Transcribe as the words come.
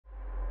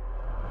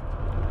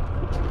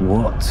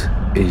What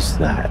is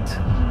that?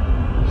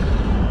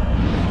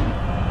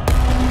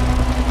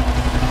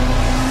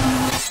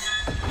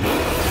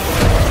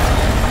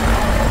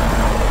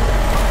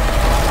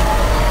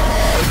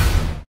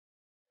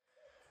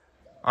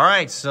 All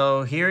right,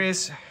 so here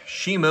is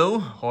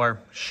Shimo, or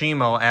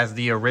Shimo as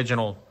the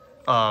original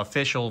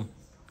official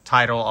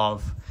title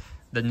of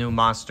the new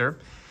monster.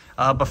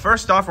 But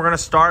first off, we're going to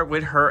start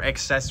with her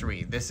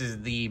accessory. This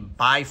is the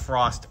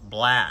Bifrost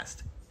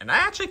Blast. And I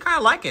actually kind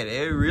of like it.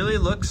 It really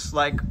looks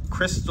like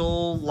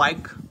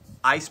crystal-like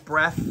ice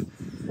breath.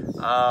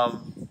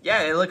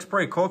 Yeah, it looks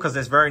pretty cool because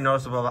it's very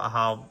noticeable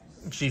how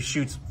she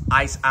shoots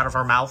ice out of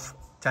her mouth,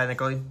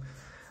 technically.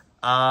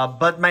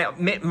 But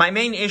my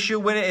main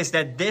issue with it is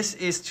that this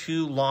is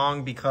too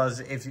long because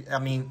if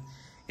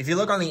you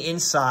look on the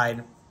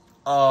inside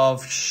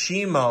of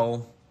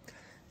Shimo,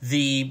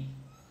 the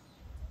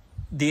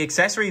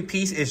accessory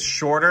piece is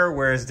shorter,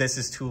 whereas this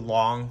is too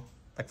long.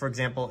 Like, for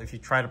example, if you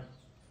try to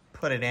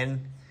put it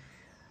in,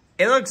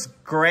 it looks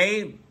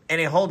great and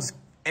it holds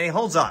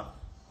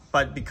up.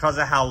 But because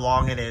of how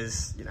long it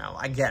is, you know,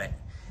 I get it.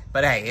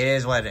 But hey, it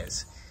is what it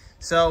is.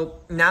 So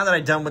now that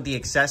I'm done with the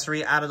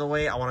accessory out of the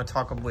way, I want to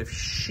talk with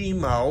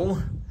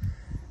Shimo.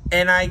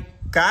 And I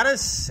gotta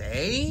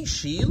say,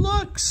 she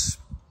looks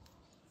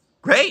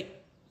great.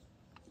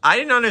 I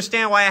didn't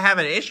understand why I have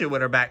an issue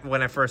with her back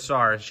when I first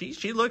saw her.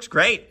 She looks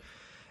great.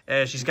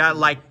 She's got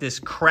like this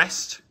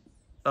crest,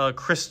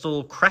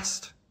 crystal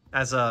crest,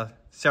 as a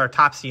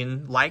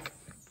ceratopsian-like.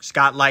 She's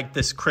got like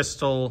this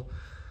crystal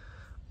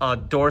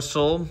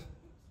dorsal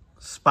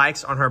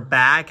spikes on her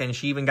back, and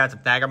she even got the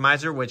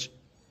Thagomizer, which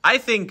I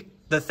think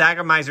the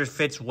Thagomizer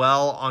fits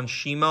well on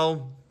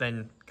Shimo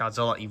than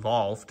Godzilla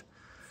Evolved.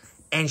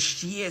 And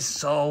she is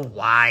so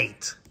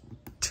white.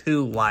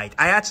 Too white.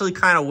 I actually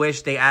kind of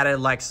wish they added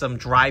like some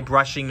dry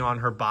brushing on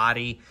her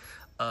body.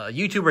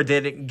 YouTuber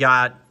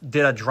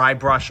did a dry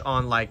brush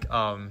on like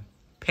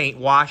paint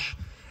wash,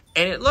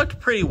 and it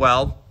looked pretty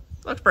well.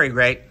 Looks pretty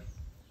great.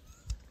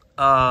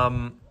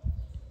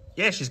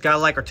 Yeah, she's got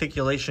like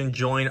articulation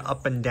joint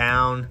up and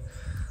down,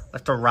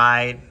 left to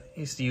right.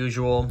 It's the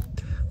usual.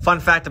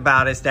 Fun fact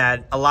about it is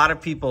that a lot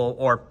of people,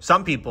 or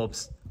some people,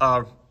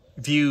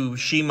 view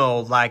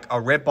Shimo like a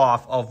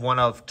ripoff of one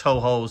of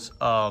Toho's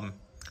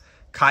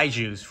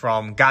kaijus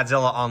from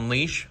Godzilla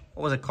Unleashed.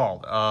 What was it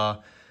called?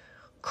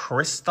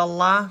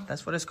 Crystala?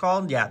 That's what it's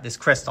called? Yeah, this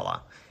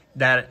Crystala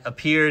that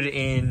appeared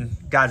in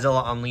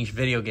Godzilla Unleashed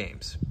video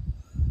games.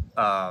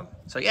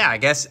 So yeah, I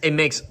guess it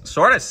makes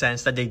sort of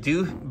sense that they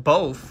do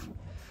both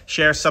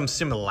share some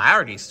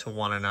similarities to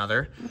one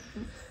another.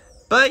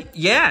 But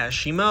yeah,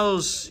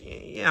 Shimo's,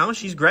 you know,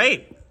 she's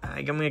great.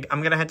 I'm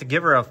gonna have to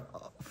give her a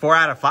 4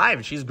 out of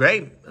 5. She's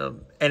great.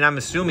 And I'm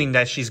assuming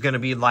that she's gonna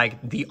be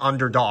like the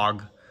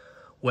underdog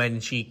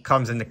when she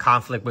comes into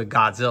conflict with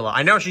Godzilla.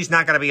 I know she's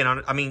not gonna be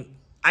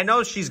I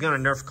know she's gonna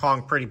nerf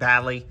Kong pretty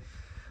badly.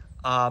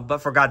 But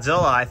for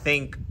Godzilla, I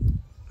think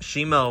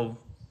Shimo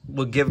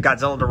would give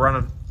Godzilla the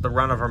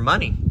run of her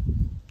money.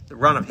 The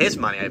run of his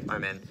money, I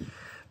mean.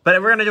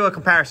 But we're gonna do a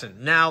comparison.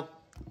 Now,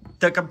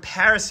 the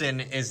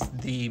comparison is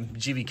the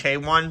GBK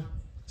one,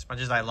 as much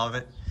as I love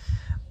it.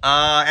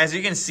 As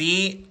you can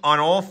see, on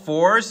all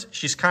fours,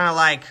 she's kind of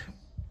like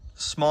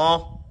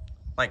small,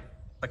 like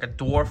a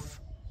dwarf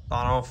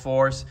on all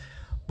fours.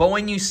 But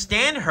when you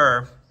stand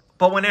her,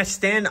 when I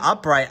stand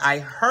upright, I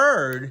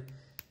heard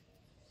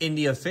in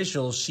the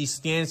officials, she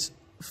stands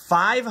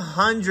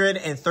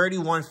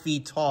 531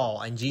 feet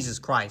tall. And Jesus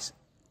Christ,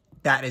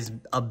 that is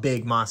a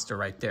big monster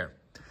right there.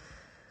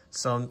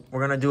 So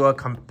we're going to do a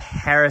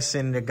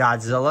comparison to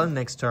Godzilla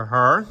next to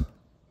her.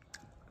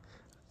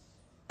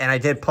 And I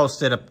did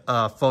post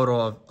a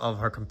photo of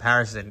her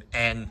comparison.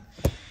 And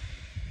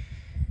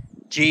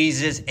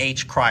Jesus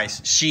H.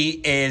 Christ,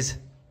 she is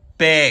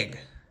big.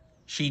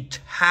 She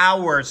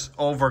towers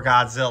over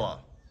Godzilla.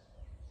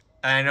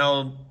 And I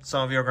know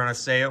some of you are going to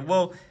say,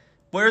 well,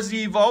 where's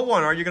the Evolve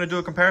one? Are you going to do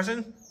a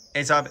comparison?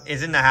 It's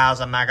in the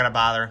house. I'm not going to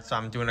bother. So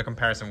I'm doing a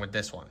comparison with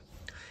this one.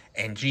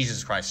 And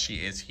Jesus Christ, she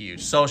is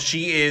huge. So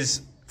she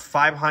is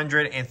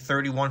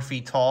 531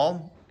 feet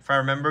tall. If I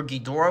remember,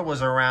 Ghidorah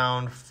was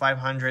around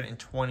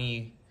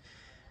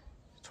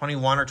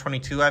 521 or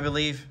 22, I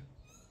believe.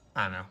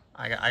 I don't know.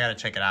 I got to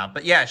check it out.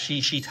 But yeah,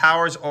 she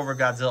towers over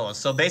Godzilla.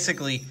 So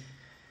basically,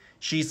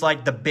 she's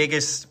like the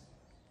biggest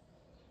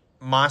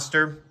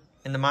monster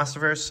in the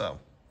Monsterverse. So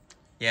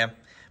yeah,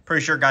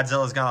 pretty sure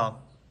Godzilla's going to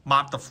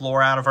mop the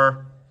floor out of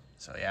her.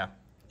 So yeah.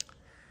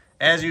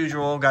 As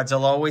usual,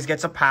 Godzilla always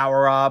gets a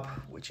power-up,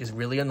 which is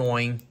really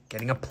annoying.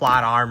 Getting a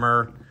plot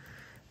armor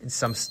and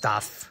some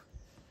stuff.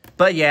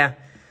 But yeah,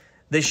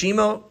 the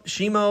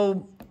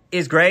Shimo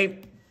is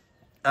great.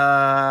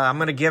 I'm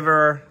going to give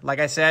her,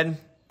 like I said,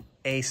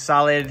 a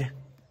solid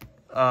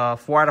 4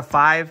 out of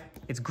 5.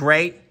 It's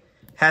great.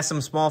 Has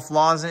some small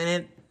flaws in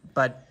it,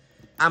 but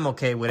I'm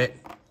okay with it.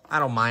 I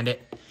don't mind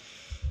it.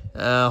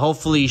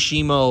 Hopefully,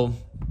 Shimo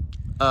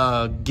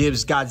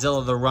gives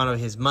Godzilla the run of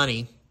his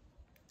money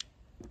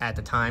at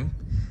the time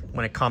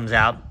when it comes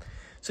out.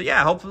 So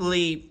yeah, hope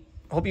you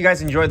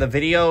guys enjoyed the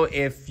video.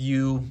 If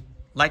you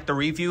like the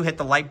review, hit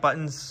the like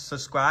button,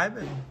 subscribe,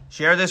 and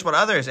share this with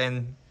others.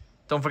 And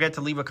don't forget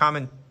to leave a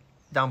comment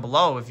down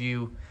below if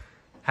you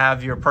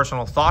have your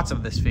personal thoughts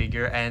of this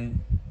figure. And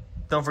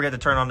don't forget to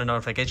turn on the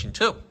notification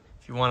too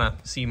if you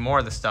want to see more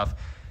of the stuff.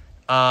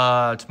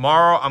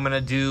 Tomorrow I'm going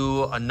to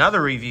do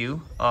another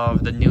review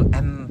of the new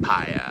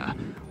Empire,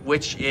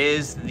 which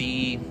is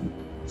the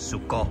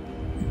Zuko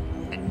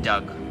and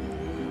Doug.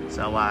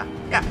 So,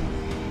 yeah.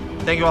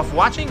 Thank you all for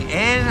watching,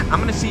 and I'm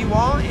going to see you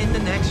all in the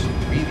next